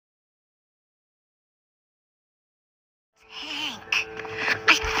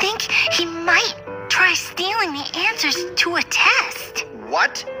stealing the answers to a test.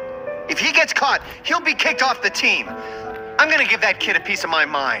 What? If he gets caught, he'll be kicked off the team. I'm gonna give that kid a piece of my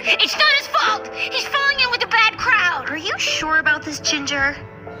mind. It's not his fault. He's falling in with a bad crowd. Are you sure about this, Ginger?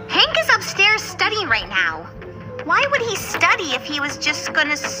 Hank is upstairs studying right now. Why would he study if he was just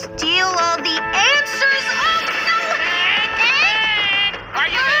gonna steal all the answers? Oh, no! Hank! Are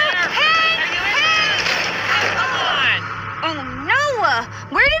you there? Hank! Are you in there? Come on! Oh, no!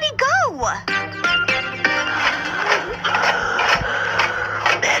 Where did he go?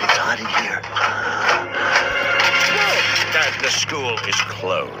 Man, it's hot in here. The school is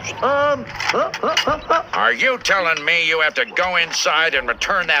closed. Are you telling me you have to go inside and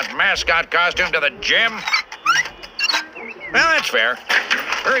return that mascot costume to the gym? Well, that's fair.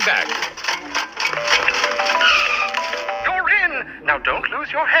 Hurry back. You're in! Now don't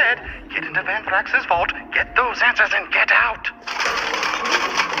lose your head. Get into Van Thrax's vault, get those answers, and get out.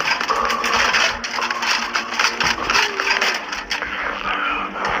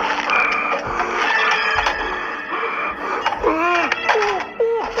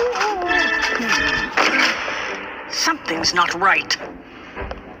 Something's not right.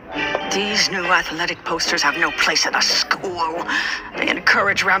 These new athletic posters have no place in a school. They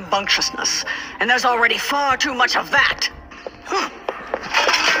encourage rambunctiousness, and there's already far too much of that.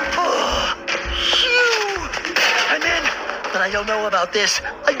 I'm in, but I don't know about this.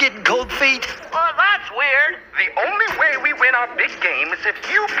 I'm getting cold feet. Oh, that's weird. The only way we win our big game is if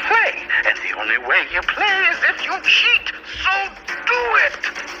you play. And the only way you play is if you cheat. So do it.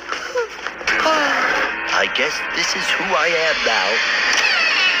 I guess this is who I am now.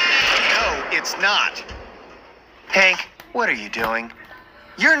 No, it's not. Hank, what are you doing?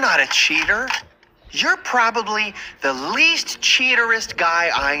 You're not a cheater. You're probably the least cheaterist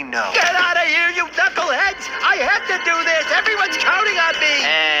guy I know. Get out of here, you knuckleheads! I have to do this! Everyone's counting on me!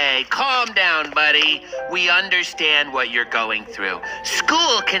 Hey, calm down, buddy. We understand what you're going through.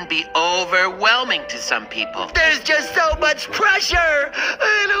 School can be overwhelming to some people. There's just so much pressure!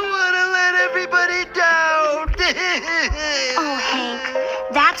 I don't want to let everybody down! Oh, Hank,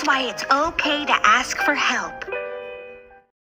 that's why it's okay to ask for help.